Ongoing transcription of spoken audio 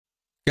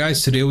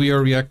Guys, today we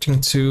are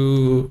reacting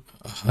to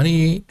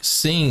Honey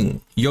Singh,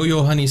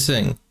 Yo-Yo Honey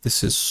Singh.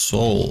 This is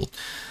Soul,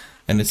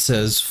 and it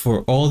says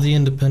for all the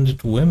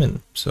independent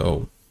women.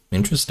 So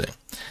interesting.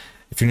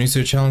 If you're new to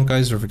the channel,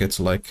 guys, don't forget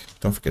to like,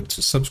 don't forget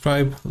to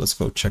subscribe. Let's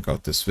go check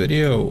out this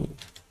video.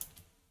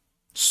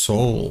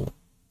 Soul.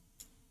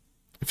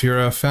 If you're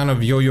a fan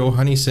of Yo-Yo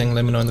Honey Singh,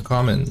 let me know in the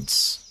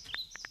comments.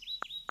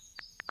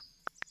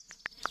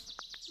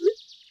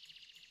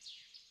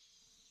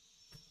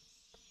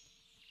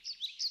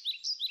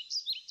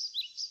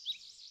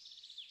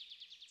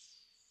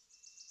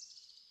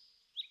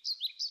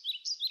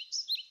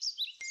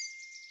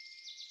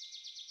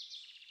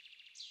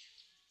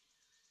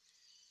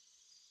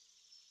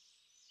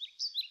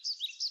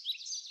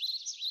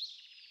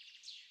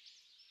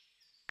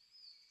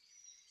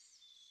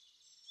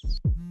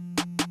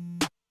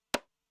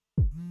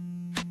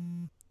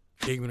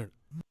 एक minute.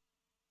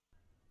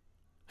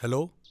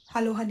 Hello?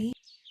 Hello, honey.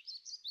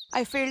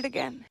 I failed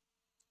again.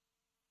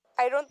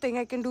 I don't think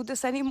I can do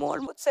this anymore.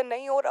 मुझसे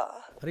नहीं हो रहा.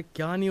 अरे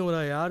क्या नहीं हो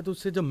रहा यार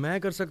तुझसे? जब मैं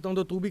कर सकता हूँ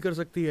तो तू भी कर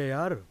सकती है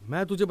यार.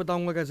 मैं तुझे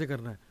बताऊंगा कैसे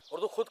करना है और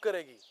तू खुद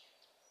करेगी.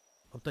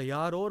 अब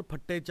तैयार हो और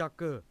फट्टे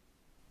चक.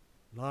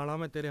 लाड़ा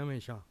मैं तेरे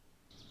हमेशा.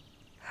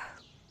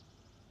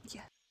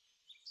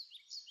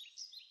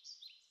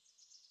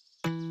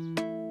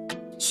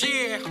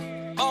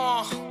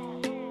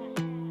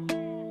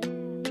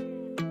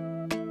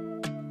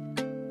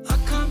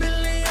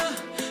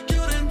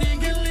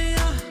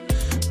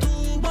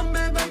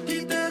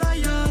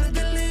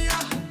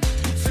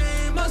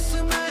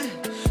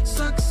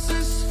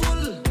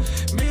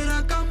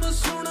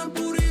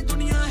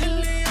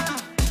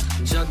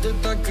 जद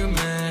तक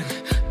मैं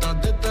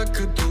तद तक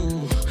तू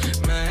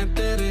मैं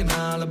तेरे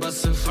नाल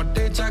बस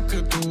फटे चक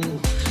तू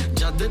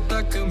जद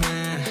तक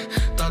मैं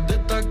तद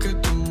तक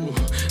तू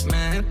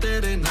मैं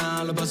तेरे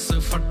नाल बस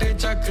फटे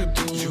चक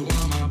तू You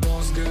are my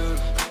boss girl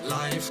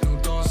life ਨੂੰ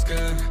टॉस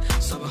कर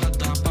सब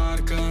हद्दां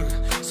पार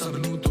कर सब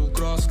ਨੂੰ तू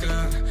क्रॉस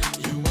कर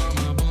You are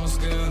my boss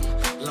girl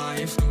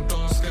life ਨੂੰ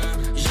टॉस कर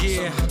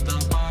सब हद्दां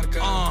पार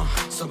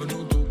कर सब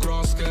ਨੂੰ तू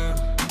क्रॉस कर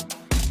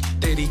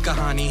तेरी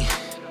कहानी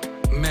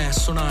मैं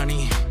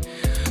सुनानी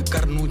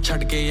करनू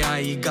छड़ के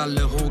आई गल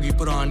होगी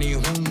पुरानी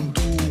हुन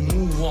तू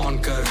मूव ऑन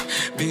कर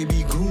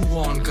बेबी ग्रूव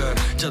ऑन कर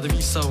जद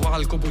भी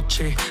सवाल को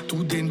पूछे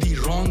तू देंदी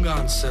रॉन्ग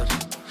आंसर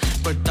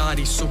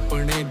पटारी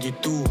सुपने दी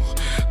तू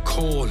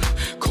खोल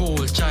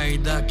खोल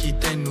चाहिदा कि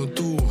तेनू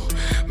तू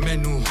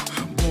मैनू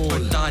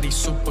बोल पटारी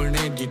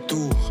सुपने दी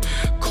तू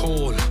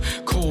खोल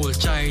खोल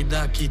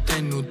चाहिदा कि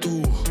तेनू तू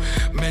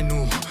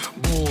मैनू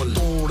बोल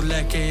तोड़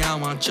लेके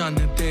आवां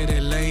चन्न तेरे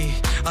लई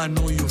I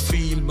know you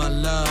feel my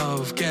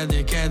love कह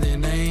दे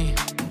नहीं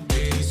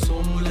तेरी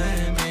सोल है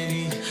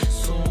मेरी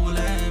सोल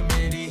है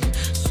मेरी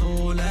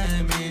सोल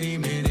है मेरी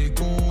मेरे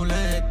कोल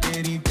है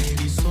तेरी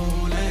तेरी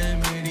सोल है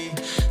मेरी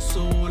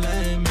सोल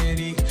है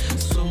मेरी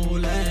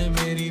सोल है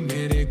मेरी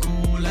मेरे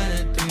कोल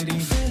है तेरी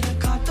फिर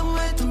खाता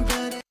है तू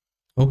डरे.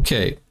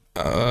 Okay,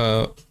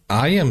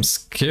 I am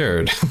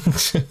scared.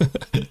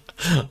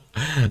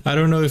 I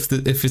don't know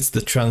if it's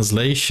the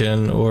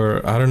translation or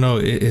I don't know.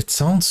 It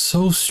sounds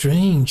so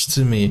strange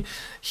to me.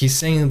 He's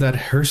saying that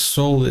her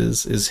soul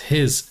is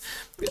his,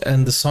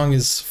 and the song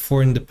is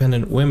for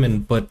independent women.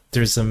 But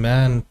there's a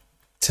man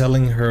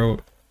telling her.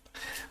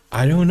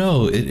 I don't know.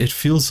 It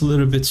feels a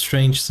little bit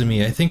strange to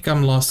me. I think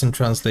I'm lost in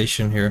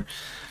translation here.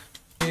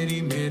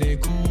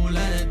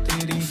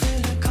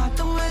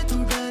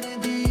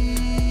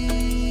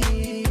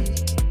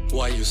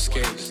 Why you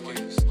scared?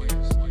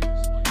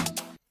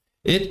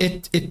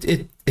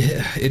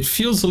 It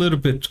feels a little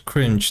bit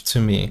cringe to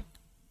me.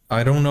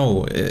 I don't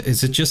know.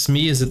 Is it just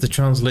me? Is it the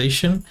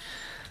translation?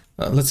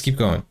 Let's keep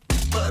going.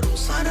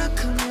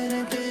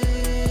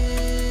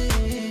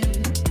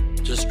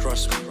 Just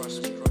trust me.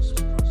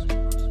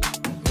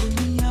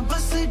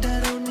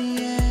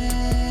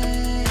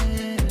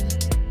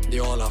 They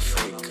all are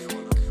fake.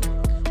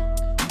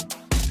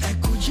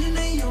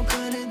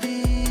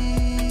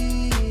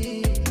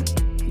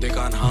 They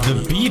can't harm The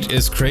beat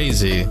is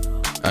crazy.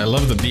 I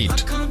love the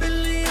beat,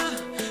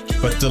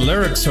 but the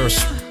lyrics are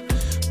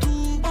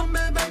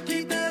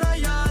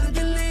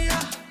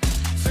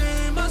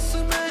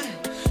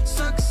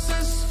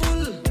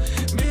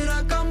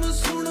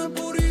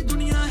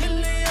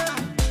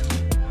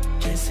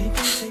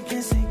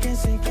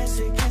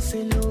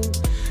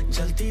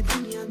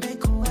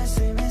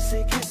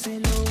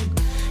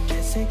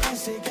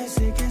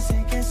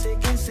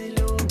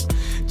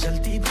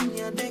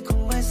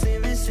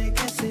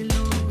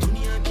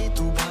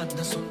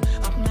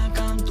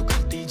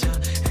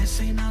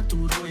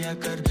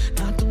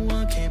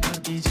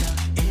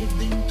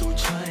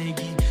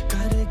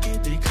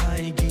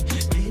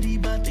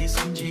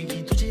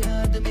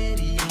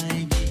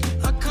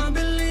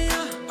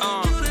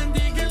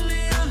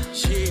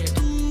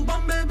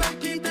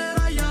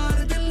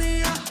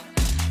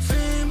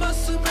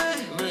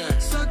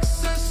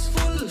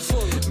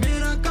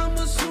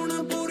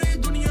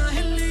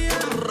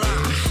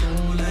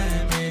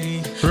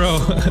bro.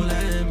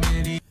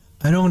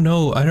 I don't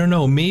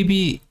know.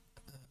 Maybe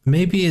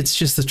maybe it's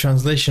just the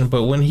translation,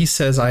 but when he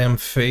says I am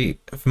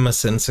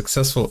famous and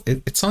successful,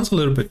 it sounds a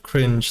little bit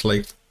cringe,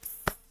 like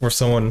for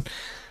someone,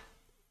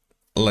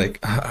 like,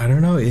 I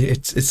don't know,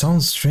 it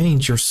sounds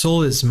strange. Your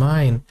soul is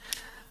mine.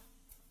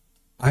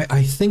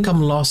 I think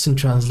I'm lost in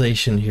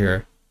translation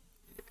here.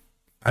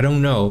 I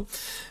don't know.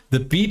 The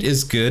beat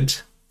is good,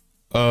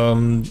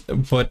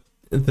 but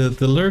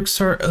the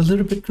lyrics are a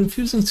little bit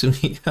confusing to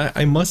me.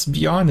 I must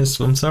be honest.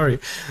 I'm sorry.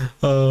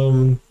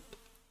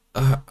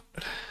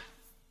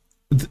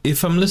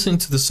 If I'm listening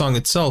to the song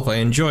itself, I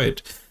enjoy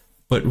it,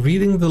 but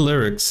reading the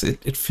lyrics,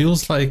 it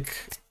feels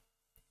like,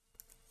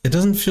 it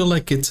doesn't feel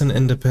like it's an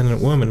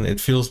independent woman. It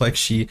feels like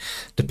she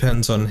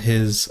depends on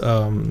his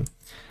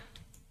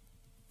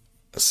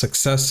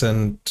success,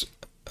 and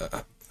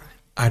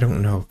I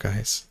don't know,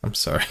 guys. I'm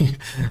sorry.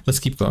 Let's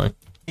keep going.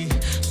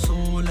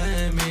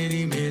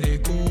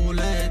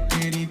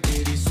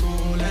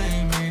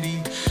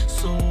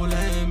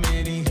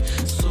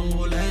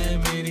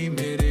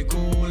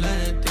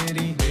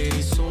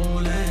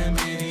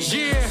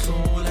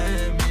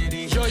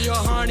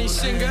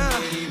 Singer.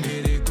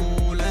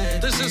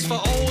 This is for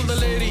all the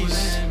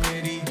ladies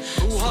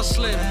who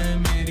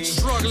hustling,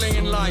 struggling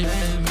in life.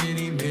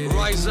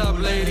 Rise up,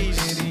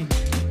 ladies.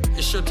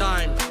 It's your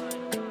time.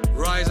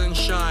 Rise and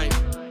shine.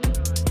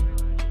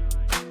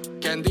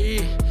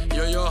 Candy,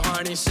 you're your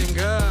honey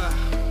singer.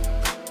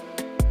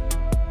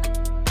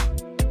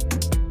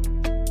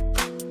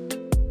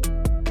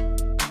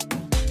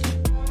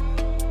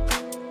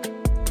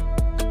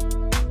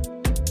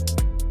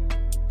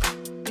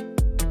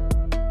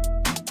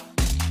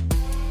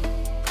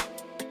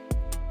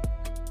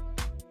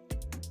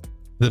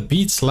 The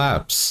beat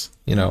slaps,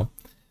 you know.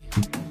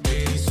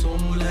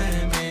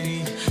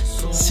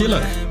 See,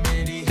 look.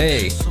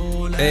 Hey,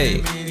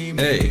 hey,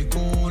 hey,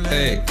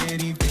 hey.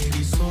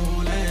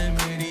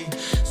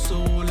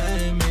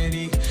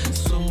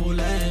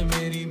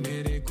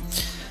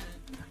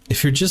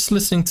 If you're just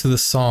listening to the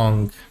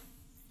song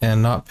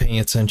and not paying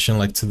attention,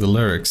 like, to the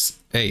lyrics,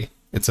 hey,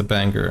 it's a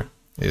banger.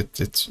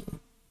 It's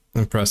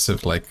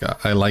impressive. Like,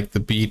 I like the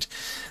beat.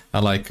 I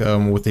like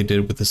what they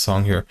did with the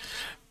song here.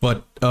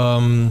 But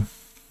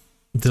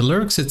the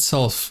lyrics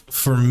itself,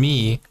 for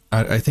me,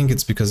 I think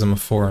it's because I'm a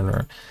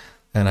foreigner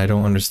and I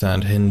don't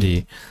understand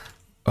Hindi.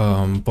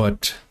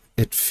 But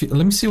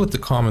let me see what the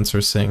comments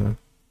are saying.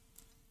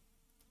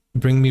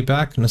 Bring me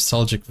back,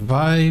 nostalgic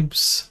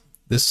vibes.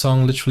 This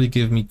song literally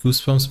gave me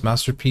goosebumps.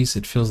 Masterpiece.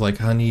 It feels like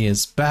Honey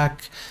is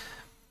back.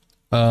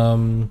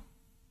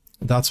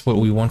 That's what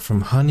we want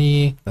from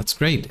Honey. That's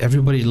great.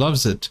 Everybody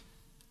loves it.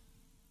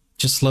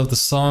 Just love the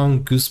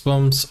song.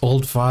 Goosebumps,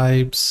 old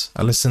vibes.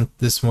 I listened to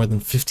this more than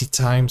 50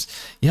 times.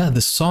 Yeah,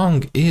 the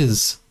song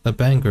is a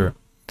banger.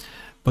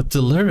 But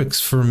the lyrics,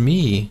 for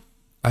me,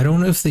 I don't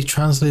know if they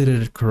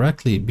translated it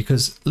correctly,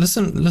 because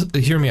listen,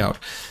 hear me out.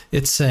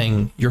 It's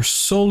saying, your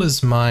soul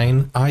is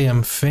mine. I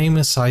am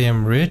famous. I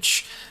am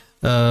rich.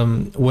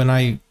 When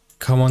I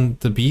come on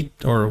the beat,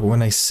 or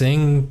when I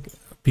sing,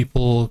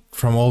 people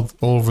from all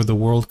over the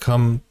world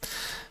come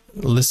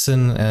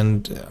listen,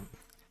 and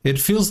it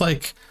feels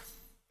like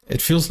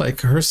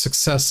her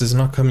success is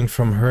not coming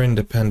from her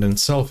independent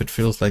self. It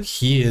feels like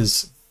he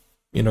is,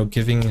 you know,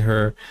 giving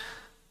her.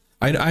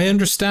 I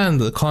understand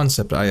the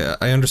concept.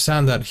 I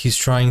understand that he's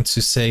trying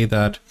to say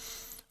that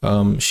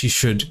she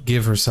should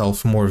give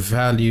herself more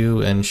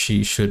value and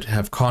she should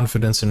have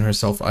confidence in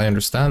herself. I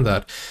understand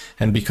that,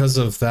 and because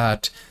of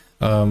that,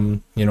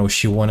 you know,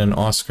 she won an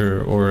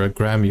Oscar or a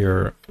Grammy,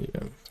 or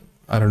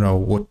I don't know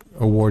what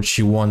award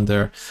she won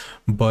there.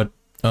 But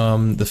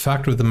the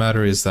fact of the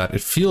matter is that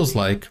it feels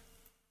like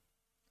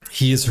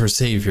he is her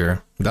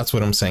savior. That's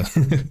what I'm saying.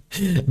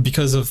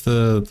 Because of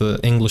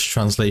the English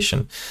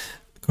translation.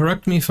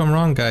 Correct me if I'm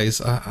wrong, guys.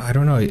 I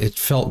don't know. It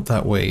felt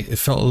that way. It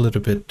felt a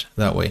little bit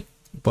that way.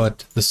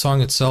 But the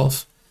song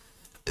itself,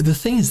 the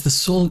thing is,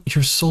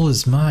 your soul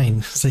is mine.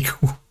 It's like,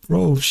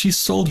 bro, she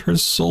sold her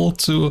soul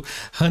to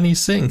Honey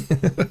Singh.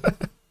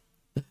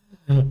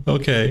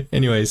 Okay,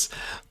 anyways,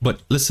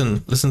 but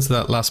listen to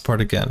that last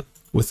part again,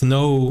 with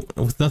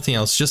nothing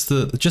else, just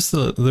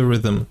the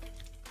rhythm.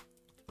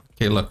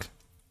 Okay, look.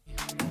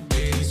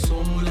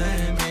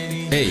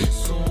 Hey,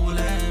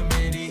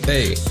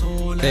 hey,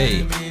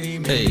 hey,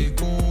 hey.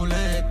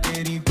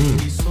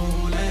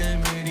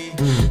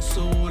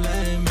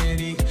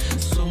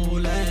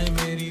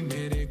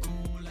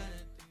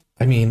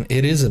 I mean,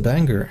 it is a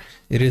banger.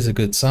 It is a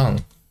good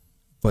song,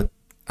 but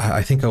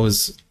I think I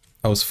was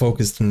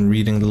focused in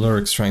reading the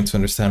lyrics, trying to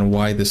understand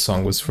why this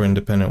song was for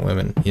independent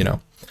women, you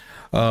know.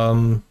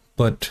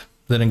 But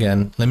then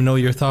again, let me know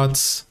your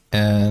thoughts,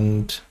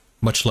 and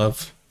much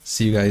love.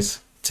 See you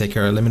guys. Take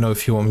care. Let me know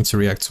if you want me to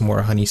react to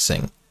more Honey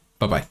Singh.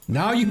 Bye-bye.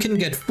 Now you can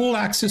get full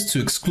access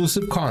to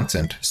exclusive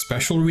content,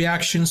 special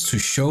reactions to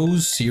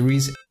shows,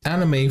 series,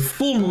 anime,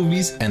 full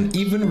movies, and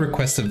even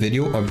request a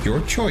video of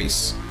your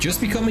choice.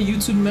 Just become a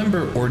YouTube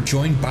member or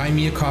join Buy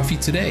Me a Coffee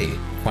today.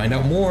 Find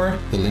out more,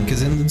 the link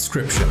is in the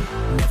description.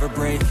 Never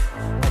break,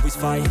 always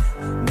fight,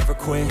 never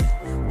quit,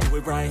 do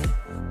it right.